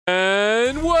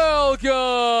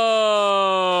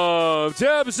Welcome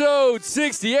to episode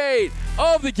 68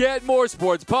 of the Get More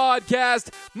Sports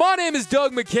Podcast. My name is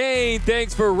Doug McCain.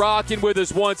 Thanks for rocking with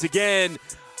us once again.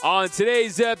 On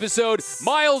today's episode,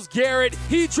 Myles Garrett,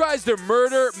 he tries to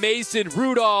murder Mason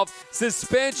Rudolph.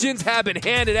 Suspensions have been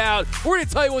handed out. We're going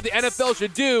to tell you what the NFL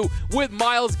should do with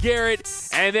Myles Garrett.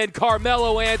 And then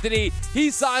Carmelo Anthony,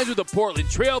 he signs with the Portland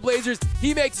Trailblazers.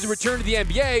 He makes his return to the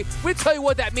NBA. We're going to tell you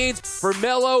what that means for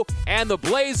Melo and the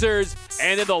Blazers.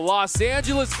 And then the Los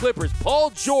Angeles Clippers, Paul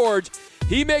George,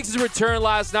 he makes his return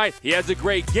last night. He has a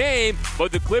great game,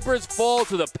 but the Clippers fall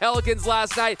to the Pelicans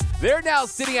last night. They're now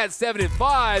sitting at 7-5.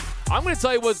 I'm going to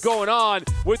tell you what's going on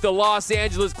with the Los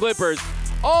Angeles Clippers.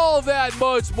 All that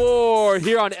much more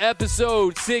here on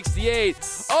episode 68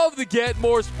 of the Get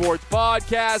More Sports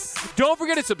Podcast. Don't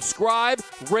forget to subscribe,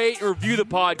 rate, and review the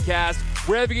podcast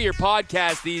wherever you get your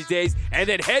podcast these days. And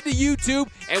then head to YouTube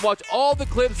and watch all the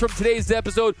clips from today's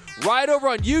episode right over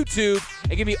on YouTube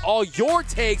and give me all your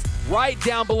takes right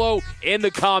down below in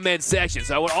the comment section.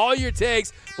 So I want all your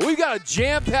takes. But we've got a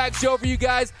jam-packed show for you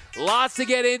guys. Lots to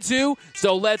get into.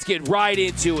 So let's get right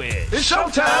into it. It's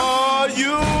showtime. Are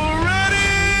you ready?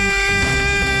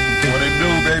 What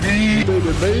it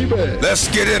do, baby? Let's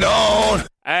get it on.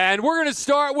 And we're going to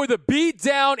start with a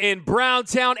beatdown in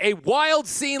Browntown, a wild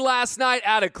scene last night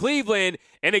out of Cleveland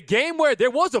in a game where there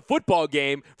was a football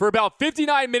game for about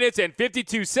 59 minutes and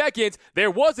 52 seconds. There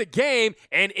was a game,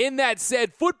 and in that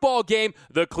said football game,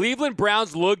 the Cleveland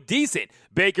Browns looked decent.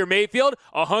 Baker Mayfield,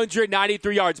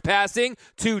 193 yards passing,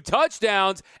 2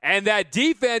 touchdowns, and that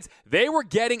defense, they were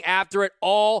getting after it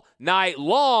all night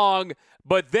long.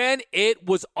 But then it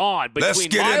was on between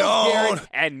Myles Garrett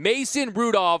and Mason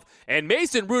Rudolph. And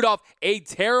Mason Rudolph, a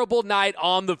terrible night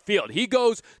on the field. He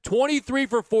goes 23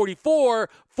 for 44,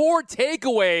 4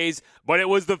 takeaways, but it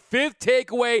was the 5th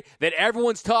takeaway that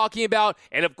everyone's talking about.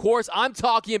 And, of course, I'm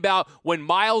talking about when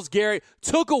Myles Garrett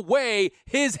took away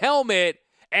his helmet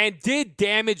and did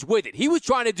damage with it. He was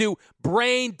trying to do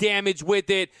brain damage with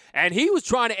it, and he was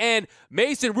trying to end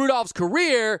Mason Rudolph's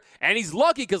career, and he's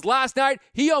lucky because last night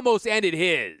he almost ended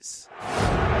his.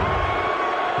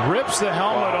 Rips the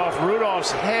helmet off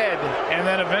Rudolph's head and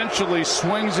then eventually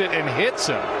swings it and hits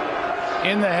him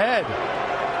in the head.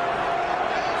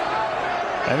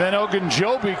 And then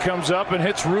Ogunjobi comes up and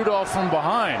hits Rudolph from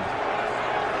behind.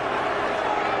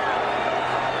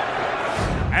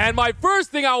 And my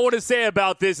first thing I want to say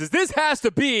about this is this has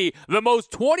to be the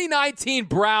most 2019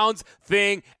 Browns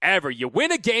thing ever. You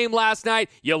win a game last night,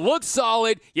 you look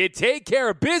solid, you take care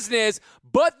of business,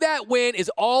 but that win is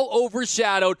all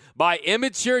overshadowed by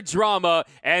immature drama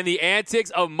and the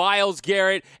antics of Myles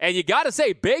Garrett. And you got to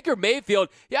say, Baker Mayfield,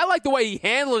 I like the way he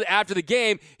handled it after the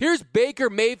game. Here's Baker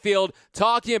Mayfield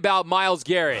talking about Myles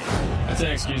Garrett. That's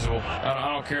inexcusable. I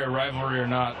don't care, rivalry or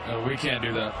not. We can't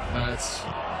do that.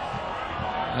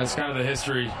 That's kind of the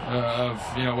history of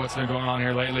what's been going on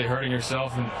here lately, hurting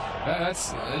yourself, and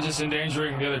that's just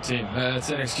endangering the other team. That's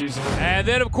inexcusable. And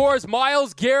then, of course,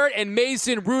 Myles Garrett and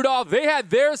Mason Rudolph, they had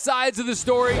their sides of the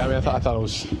story. I mean, I thought it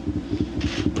was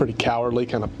pretty cowardly,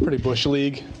 kind of pretty bush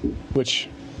league, which,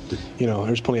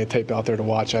 there's plenty of tape out there to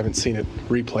watch. I haven't seen it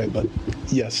replayed, but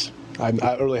yes. I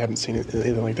really haven't seen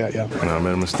anything like that, yeah. I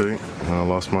made a mistake. I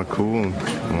lost my cool, and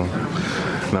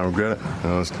I regret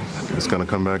it. It's going to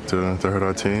come back to hurt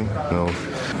our team.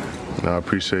 I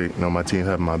appreciate my team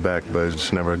having my back, but it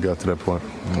just never got to that point.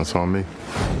 That's on me.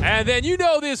 And then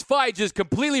this fight just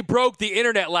completely broke the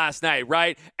internet last night,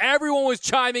 right? Everyone was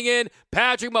chiming in.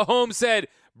 Patrick Mahomes said,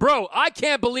 "Bro, I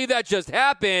can't believe that just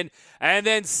happened." And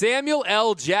then Samuel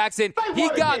L. Jackson, he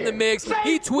got in the mix.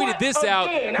 He tweeted this out,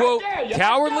 quote,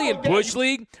 "Cowardly and Bush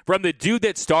League from the dude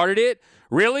that started it."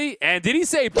 Really? And did he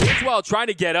say bitch while trying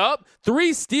to get up?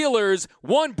 3 Steelers,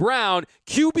 1 Brown,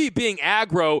 QB being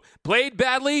aggro, played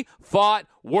badly, fought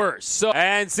worse.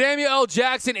 And Samuel L.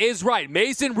 Jackson is right.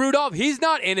 Mason Rudolph, he's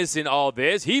not innocent in all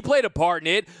this. He played a part in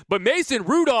it. But Mason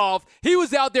Rudolph, he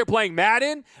was out there playing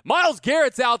Madden. Myles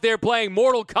Garrett's out there playing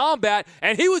Mortal Kombat,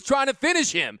 and he was trying to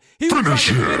finish him. He was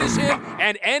trying to finish him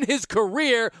and end his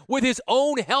career with his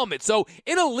own helmet. So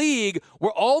in a league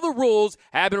where all the rules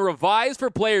have been revised for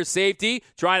player safety,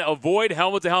 trying to avoid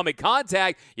helmet-to-helmet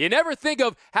contact, you never think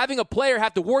of having a player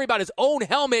have to worry about his own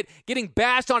helmet getting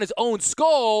bashed on his own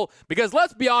skull, because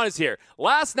let's be honest here.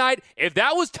 Last night, if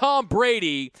that was Tom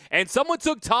Brady and someone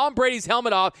took Tom Brady's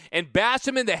helmet off and bashed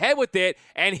him in the head with it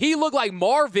and he looked like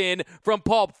Marvin from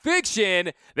Pulp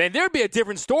Fiction, then there'd be a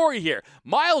different story here.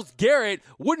 Myles Garrett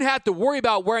wouldn't have to worry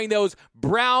about wearing those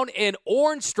brown and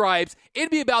orange stripes.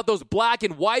 It'd be about those black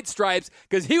and white stripes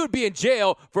because he would be in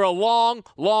jail for a long,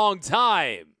 long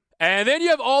time. And then you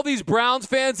have all these Browns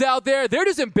fans out there. They're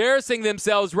just embarrassing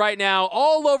themselves right now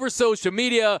all over social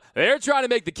media. They're trying to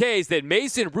make the case that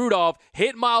Mason Rudolph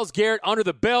hit Myles Garrett under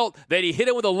the belt, that he hit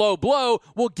him with a low blow.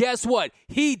 Well, guess what?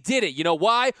 He did it. You know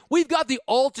why? We've got the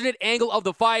alternate angle of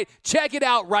the fight. Check it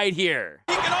out right here.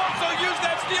 He can also use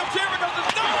that steel chair because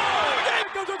it's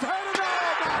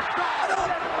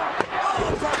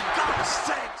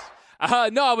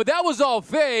No, but that was all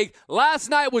fake. Last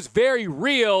night was very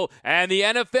real, and the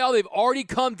NFL, they've already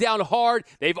come down hard.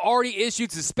 They've already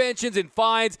issued suspensions and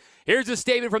fines. Here's a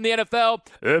statement from the NFL.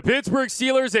 The Pittsburgh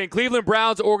Steelers and Cleveland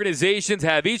Browns organizations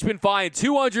have each been fined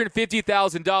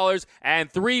 $250,000,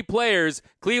 and 3 players,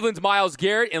 Cleveland's Myles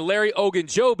Garrett and Larry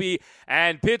Ogunjobi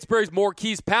and Pittsburgh's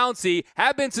Maurkice Pouncey,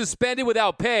 have been suspended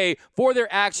without pay for their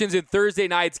actions in Thursday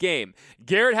night's game.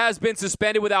 Garrett has been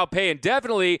suspended without pay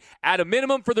indefinitely, at a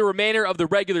minimum for the remainder of the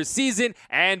regular season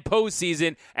and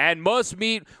postseason, and must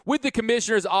meet with the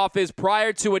commissioner's office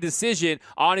prior to a decision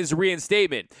on his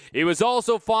reinstatement. He was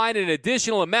also fined an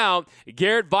additional amount.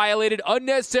 Garrett violated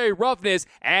unnecessary roughness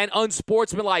and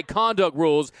unsportsmanlike conduct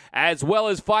rules, as well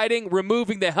as fighting,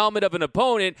 removing the helmet of an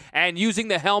opponent, and using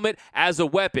the helmet as a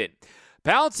weapon.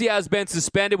 Pouncey has been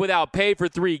suspended without pay for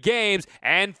 3 games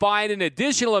and fined an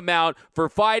additional amount for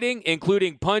fighting,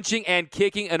 including punching and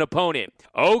kicking an opponent.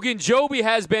 Ogunjobi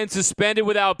has been suspended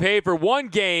without pay for 1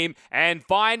 game and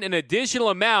fined an additional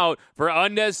amount for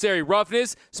unnecessary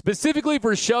roughness, specifically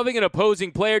for shoving an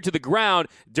opposing player to the ground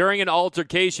during an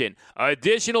altercation.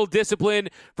 Additional discipline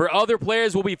for other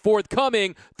players will be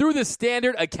forthcoming through the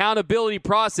standard accountability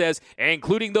process,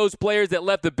 including those players that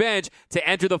left the bench to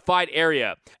enter the fight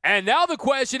area. And now the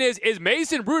question is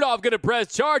Mason Rudolph going to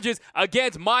press charges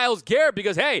against Myles Garrett?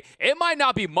 Because, hey, it might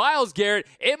not be Myles Garrett.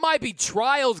 It might be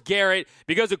Trials Garrett,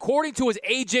 because according to his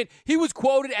agent, he was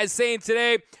quoted as saying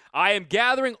today, "I am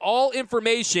gathering all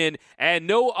information and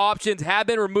no options have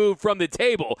been removed from the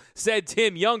table," said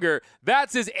Tim Younger.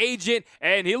 That's his agent,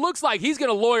 and he looks like he's going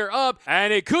to lawyer up,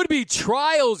 and it could be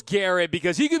Trials Garrett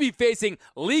because he could be facing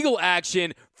legal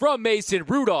action from Mason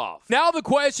Rudolph. Now the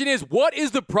question is, what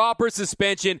is the proper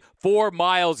suspension for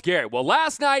Myles Garrett? Well,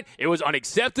 last night it was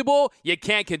unacceptable. You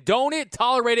can't condone it,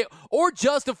 tolerate it, or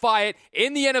justify it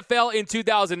in the NFL in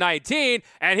 2019,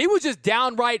 and he was just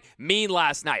downright mean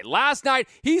last night. Last night,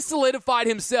 he solidified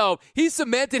himself. He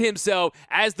cemented himself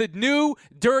as the new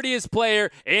dirtiest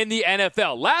player in the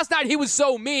NFL. Last night, he was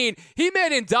so mean, he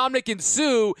made Ndamukong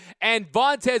Suh and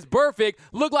Vontaze Burfict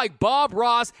look like Bob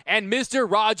Ross and Mr.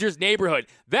 Rogers' Neighborhood.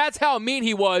 That's how mean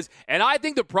he was, and I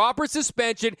think the proper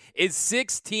suspension is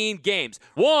 16 games.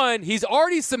 1, he's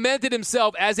already cemented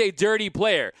himself as a dirty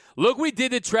player. Look what he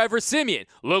did to Trevor Siemian.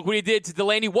 Look what he did to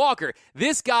Delanie Walker.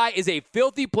 This guy is a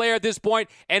filthy player at this point,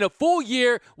 and a full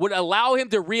year would allow him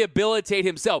to rehabilitate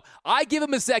himself. I give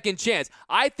him a second chance.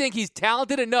 I think he's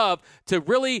talented enough to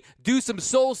really do some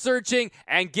soul searching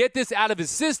and get this out of his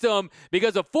system,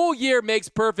 because a full year makes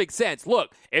perfect sense.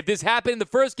 Look, if this happened in the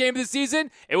first game of the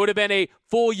season, it would have been a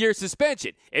full year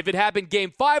suspension. If it happened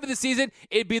game 5 of the season,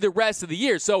 it'd be the rest of the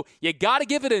year. So you got to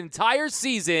give it an entire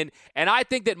season, and I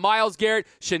think that Myles Garrett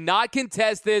should not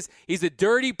contest this. He's a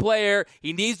dirty player.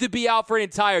 He needs to be out for an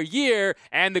entire year,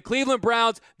 and the Cleveland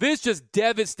Browns, this just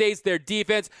devastates their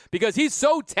defense because he's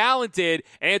so talented,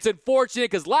 and it's unfortunate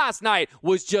because last night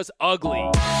was just ugly.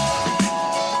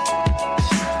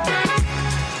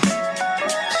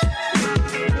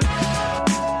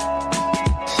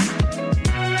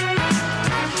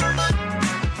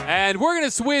 And we're going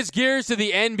to switch gears to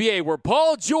the NBA, where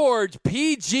Paul George,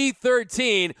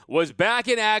 PG-13, was back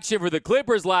in action for the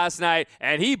Clippers last night,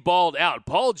 and he balled out.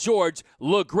 Paul George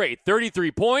looked great.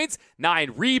 33 points,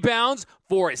 9 rebounds,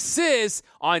 4 assists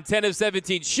on 10 of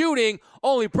 17 shooting.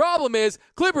 Only problem is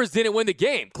Clippers didn't win the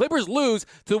game. Clippers lose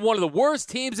to one of the worst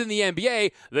teams in the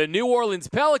NBA, the New Orleans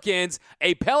Pelicans,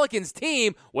 a Pelicans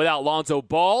team without Lonzo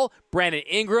Ball, Brandon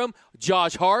Ingram,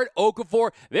 Josh Hart,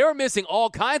 Okafor. They were missing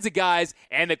all kinds of guys,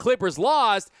 and the Clippers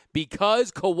lost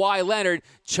because Kawhi Leonard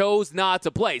chose not to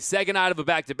play. Second night of a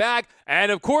back-to-back.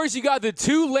 And, of course, you got the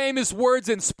 2 lamest words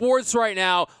in sports right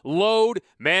now, load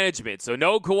management. So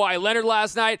no Kawhi Leonard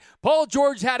last night. Paul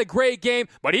George had a great game,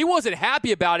 but he wasn't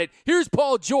happy about it. Here's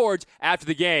Paul George after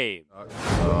the game.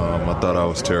 I thought I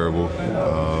was terrible.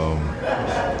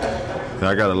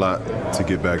 I got a lot to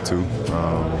get back to,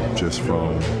 just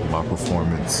from my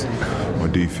performance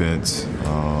on defense,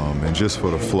 and just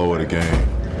for the flow of the game.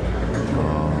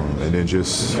 And then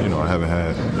just, I haven't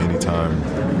had any time,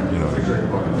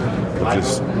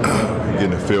 just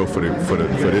getting a feel for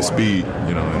this speed,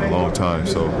 in a long time.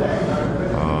 So,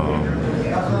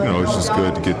 it's just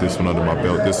good to get this one under my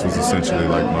belt. This was essentially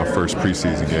like my first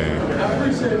preseason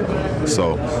game.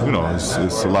 So,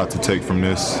 it's a lot to take from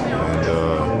this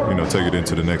and, take it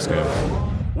into the next game.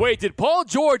 Wait, did Paul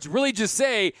George really just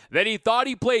say that he thought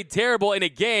he played terrible in a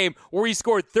game where he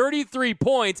scored 33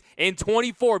 points in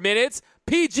 24 minutes?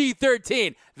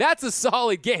 PG-13. That's a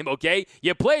solid game, okay?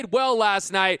 You played well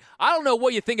last night. I don't know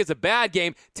what you think is a bad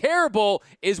game. Terrible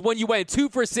is when you went 2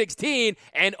 for 16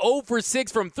 and 0 for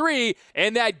 6 from 3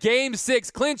 in that Game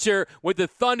 6 clincher with the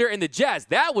Thunder and the Jazz.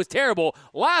 That was terrible.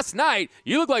 Last night,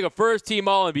 you look like a first-team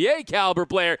All-NBA caliber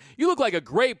player. You look like a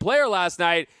great player last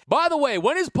night. By the way,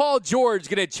 when is Paul George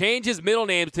going to change his middle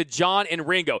names to John and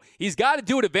Ringo? He's got to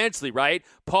do it eventually, right?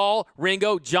 Paul,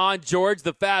 Ringo, John, George,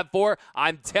 the Fab Four.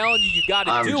 I'm telling you got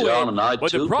to do John, it.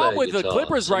 But the problem with the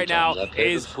Clippers right now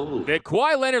is the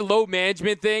Kawhi Leonard load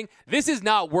management thing. This is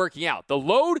not working out. The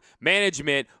load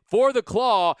management for the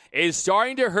Claw is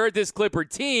starting to hurt this Clipper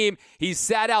team. He's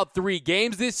sat out 3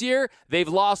 games this year. They've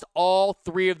lost all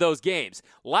 3 of those games.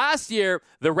 Last year,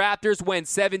 the Raptors went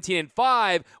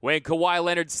 17-5 when Kawhi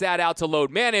Leonard sat out to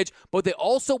load manage, but they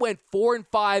also went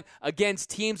 4-5 against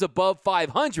teams above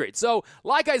 500. So,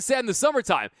 like I said in the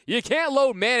summertime, you can't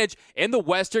load manage in the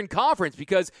Western Conference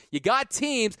because you got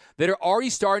teams that are already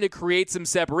starting to create some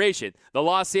separation. The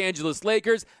Los Angeles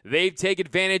Lakers, they've taken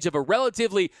advantage of a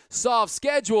relatively soft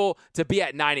schedule to be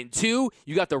at 9-2.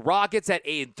 You got the Rockets at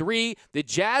 8-3, the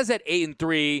Jazz at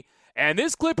 8-3, and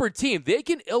this Clipper team, they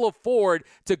can ill afford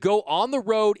to go on the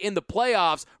road in the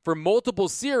playoffs for multiple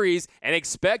series and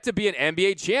expect to be an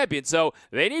NBA champion. So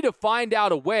they need to find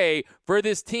out a way for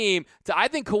this team to, I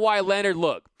think Kawhi Leonard,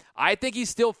 look, I think he's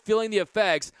still feeling the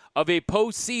effects of a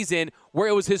postseason where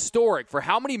it was historic for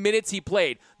how many minutes he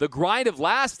played. The grind of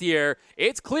last year,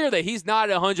 it's clear that he's not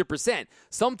at 100%.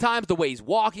 Sometimes the way he's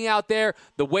walking out there,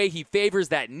 the way he favors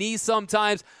that knee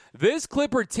sometimes. This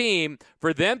Clipper team,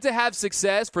 for them to have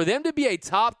success, for them to be a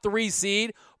top 3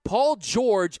 seed, Paul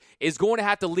George is going to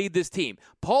have to lead this team.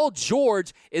 Paul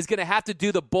George is going to have to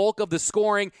do the bulk of the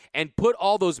scoring and put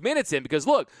all those minutes in because,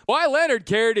 look, Kawhi Leonard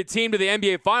carried a team to the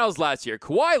NBA Finals last year.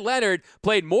 Kawhi Leonard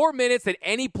played more minutes than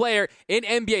any player in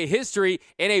NBA history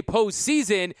in a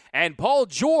postseason, and Paul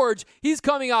George, he's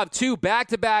coming off 2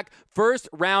 back-to-back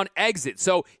first-round exits.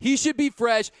 So he should be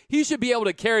fresh. He should be able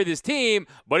to carry this team.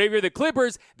 But if you're the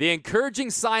Clippers, the encouraging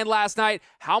sign last night,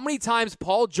 how many times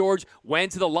Paul George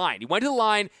went to the line? He went to the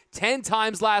line 10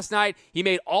 times last night. He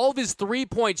made all of his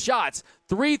three-point shots.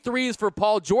 3 threes for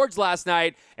Paul George last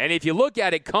night. And if you look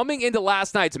at it, coming into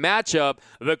last night's matchup,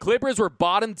 the Clippers were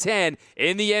bottom 10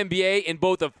 in the NBA in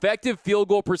both effective field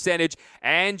goal percentage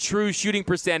and true shooting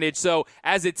percentage. So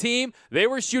as a team, they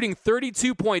were shooting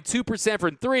 32.2%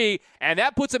 from 3, and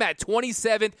that puts them at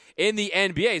 27th in the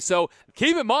NBA. So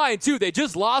keep in mind, too, they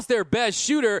just lost their best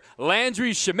shooter,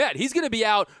 Landry Shamet. He's going to be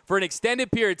out for an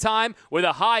extended period of time with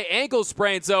a high ankle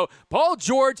sprain. So, Paul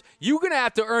George, you're going to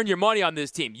have to earn your money on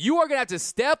this team. You are going to have to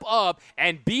step up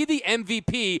and be the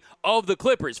MVP of the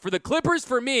Clippers. For the Clippers,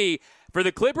 for me, for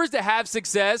the Clippers to have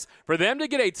success, for them to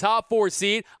get a top 4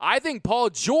 seed, I think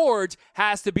Paul George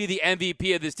has to be the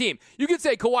MVP of this team. You could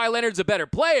say Kawhi Leonard's a better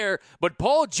player, but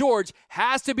Paul George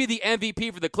has to be the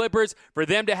MVP for the Clippers for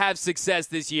them to have success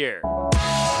this year.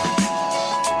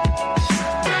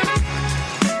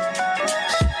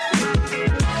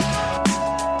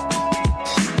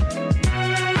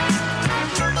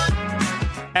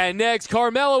 And next,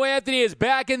 Carmelo Anthony is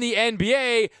back in the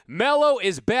NBA. Melo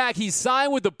is back. He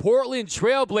signed with the Portland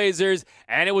Trail Blazers,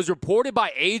 and it was reported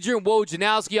by Adrian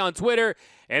Wojnarowski on Twitter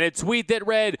in a tweet that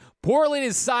read, Portland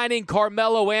is signing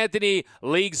Carmelo Anthony,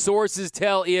 league sources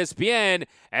tell ESPN,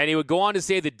 and he would go on to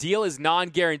say the deal is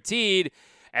non-guaranteed,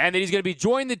 and that he's going to be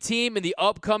joining the team in the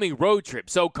upcoming road trip.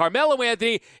 So Carmelo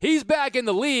Anthony, he's back in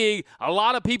the league. A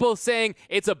lot of people saying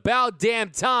it's about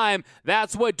damn time.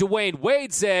 That's what Dwayne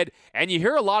Wade said. And you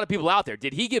hear a lot of people out there.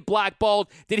 Did he get blackballed?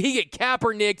 Did he get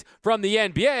Kaepernicked from the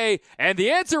NBA? And the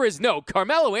answer is no.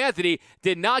 Carmelo Anthony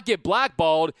did not get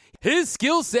blackballed. His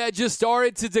skill set just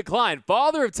started to decline.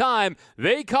 Father of Time,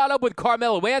 they caught up with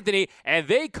Carmelo Anthony, and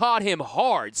they caught him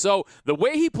hard. So the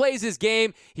way he plays his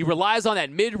game, he relies on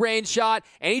that mid-range shot,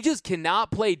 and he just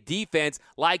cannot play defense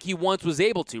like he once was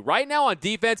able to. Right now on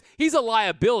defense, he's a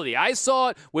liability. I saw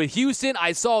it with Houston.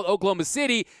 I saw it with Oklahoma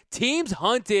City. Teams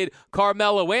hunted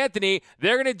Carmelo Anthony.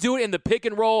 They're going to do it in the pick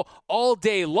and roll all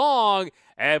day long.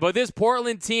 But this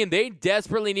Portland team, they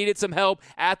desperately needed some help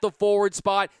at the forward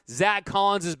spot. Zach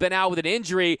Collins has been out with an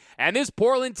injury. And this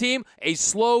Portland team, a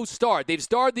slow start. They've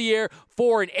started the year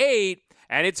 4-8.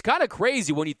 And it's kind of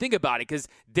crazy when you think about it because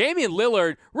Damian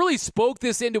Lillard really spoke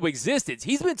this into existence.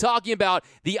 He's been talking about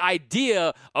the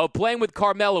idea of playing with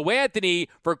Carmelo Anthony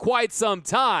for quite some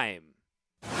time.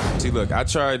 See, look,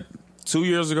 2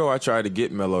 years ago, I tried to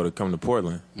get Melo to come to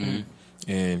Portland. Mm-hmm.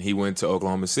 And he went to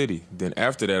Oklahoma City. Then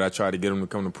after that, I tried to get him to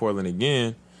come to Portland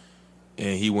again,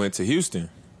 and he went to Houston.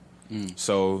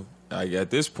 So at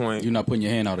this point, you're not putting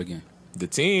your hand out again. The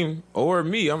team or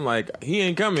me, I'm like, he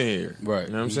ain't coming here. Right.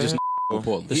 You know what I'm saying?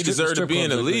 He deserved to be in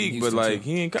the league, but, like,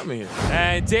 he ain't coming here.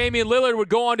 And Damian Lillard would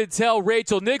go on to tell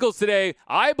Rachel Nichols today,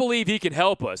 I believe he can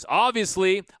help us.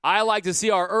 Obviously, I like to see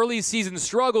our early season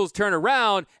struggles turn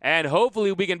around, and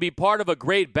hopefully we can be part of a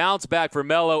great bounce back for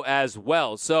Melo as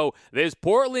well. So this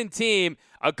Portland team,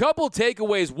 a couple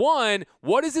takeaways. One,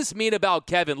 what does this mean about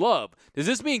Kevin Love? Does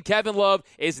this mean Kevin Love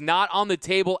is not on the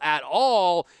table at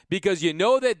all? Because you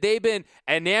know that they've been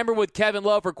enamored with Kevin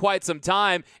Love for quite some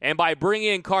time, and by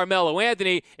bringing in Carmelo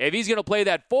Anthony, if he's going to play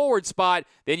that forward spot,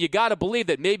 then you got to believe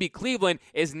that maybe Cleveland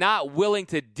is not willing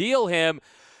to deal him.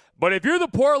 But if you're the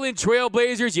Portland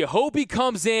Trailblazers, you hope he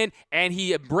comes in and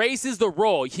he embraces the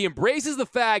role. He embraces the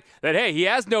fact that, hey, he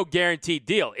has no guaranteed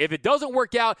deal. If it doesn't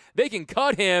work out, they can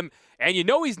cut him. And you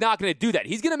know he's not going to do that.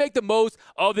 He's going to make the most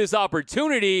of this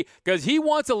opportunity because he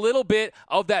wants a little bit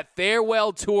of that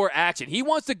farewell tour action. He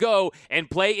wants to go and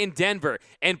play in Denver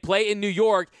and play in New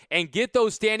York and get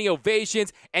those standing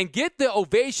ovations and get the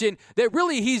ovation that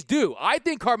really he's due. I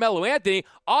think Carmelo Anthony,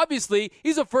 obviously,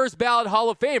 he's a first ballot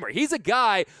Hall of Famer. He's a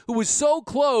guy who was so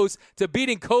close to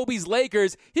beating Kobe's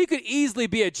Lakers. He could easily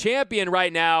be a champion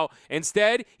right now.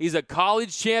 Instead, he's a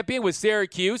college champion with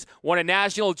Syracuse, won a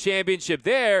national championship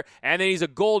there, and then he's a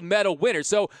gold medal winner.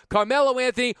 So Carmelo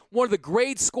Anthony, one of the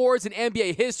great scorers in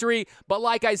NBA history, but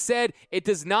like I said, it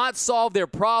does not solve their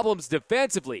problems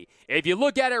defensively. If you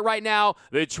look at it right now,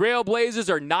 the Trailblazers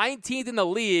are 19th in the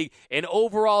league in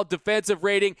overall defensive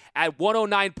rating at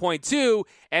 109.2,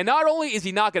 and not only is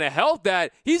he not going to help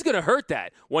that, he's going to hurt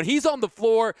that. When he's on the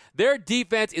floor, their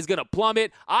defense is going to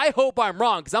plummet. I hope I'm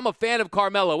wrong because I'm a fan of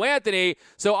Carmelo Anthony,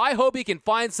 so I hope he can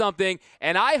find something,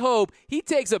 and I hope he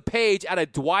takes a page out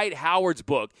of Dwight Howard's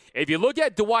book. If you look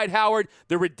at Dwight Howard,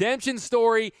 the redemption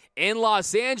story in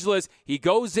Los Angeles, he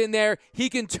goes in there, he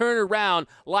can turn around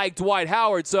like Dwight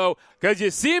Howard. So, because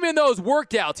you see him in those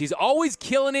workouts, he's always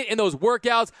killing it in those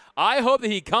workouts. I hope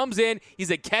that he comes in, he's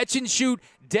a catch and shoot,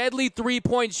 deadly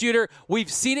three-point shooter.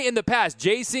 We've seen it in the past.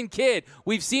 Jason Kidd.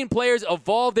 We've seen players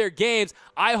evolve their games.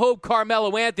 I hope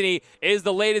Carmelo Anthony is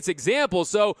the latest example.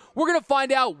 So we're going to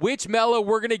find out which Melo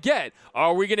we're going to get.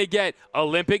 Are we going to get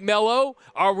Olympic Melo?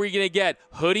 Are we going to get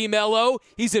Hoodie Melo?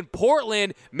 He's in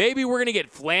Portland. Maybe we're going to get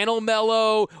Flannel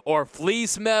Melo or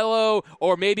Fleece Melo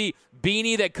or maybe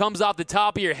beanie that comes off the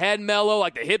top of your head Melo,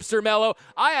 like the hipster Melo.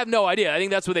 I have no idea. I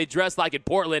think that's what they dress like in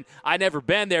Portland. I've never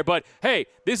been there. But, hey,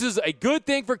 this is a good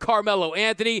thing for Carmelo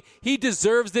Anthony. He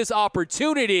deserves this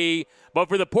opportunity. But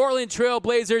for the Portland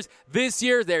Trailblazers, this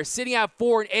year they're sitting at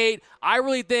 4-8. I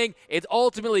really think it's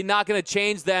ultimately not going to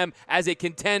change them as a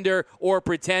contender or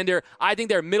pretender. I think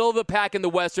they're middle of the pack in the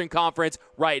Western Conference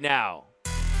right now.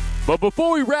 But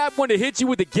before we wrap, want to hit you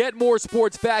with the Get More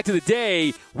Sports fact of the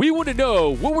day. We want to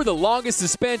know, what were the longest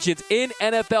suspensions in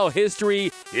NFL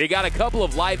history? You got a couple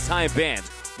of lifetime bans.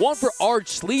 One for Art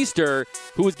Schlichter,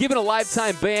 who was given a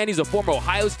lifetime ban. He's a former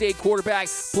Ohio State quarterback,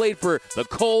 played for the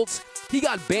Colts. He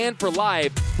got banned for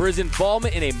life for his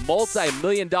involvement in a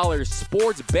multi-million-dollar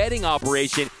sports betting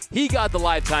operation. He got the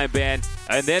lifetime ban.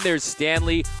 And then there's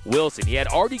Stanley Wilson. He had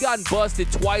already gotten busted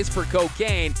twice for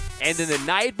cocaine, and then the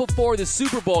night before the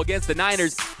Super Bowl against the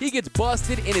Niners, he gets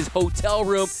busted in his hotel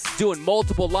room doing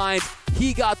multiple lines.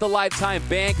 He got the lifetime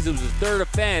ban because it was his third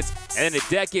offense, and then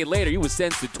a decade later, he was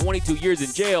sentenced to 22 years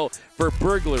in jail for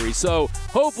burglary. So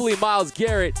hopefully Myles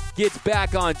Garrett gets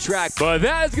back on track. But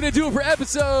that is going to do it for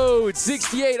episode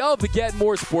 68 of the Get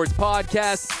More Sports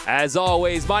podcast. As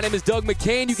always, my name is Doug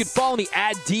McCain. You can follow me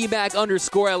at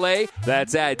DMac_LA.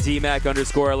 That's at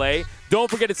DMac_LA. Don't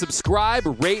forget to subscribe,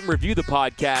 rate, and review the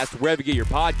podcast wherever you get your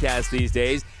podcasts these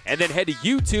days. And then head to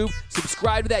YouTube,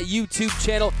 subscribe to that YouTube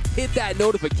channel, hit that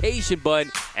notification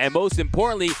button, and most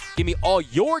importantly, give me all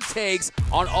your takes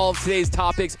on all of today's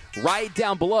topics right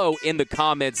down below in the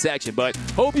comment section. But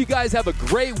hope you guys have a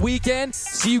great weekend.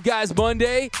 See you guys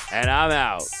Monday, and I'm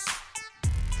out.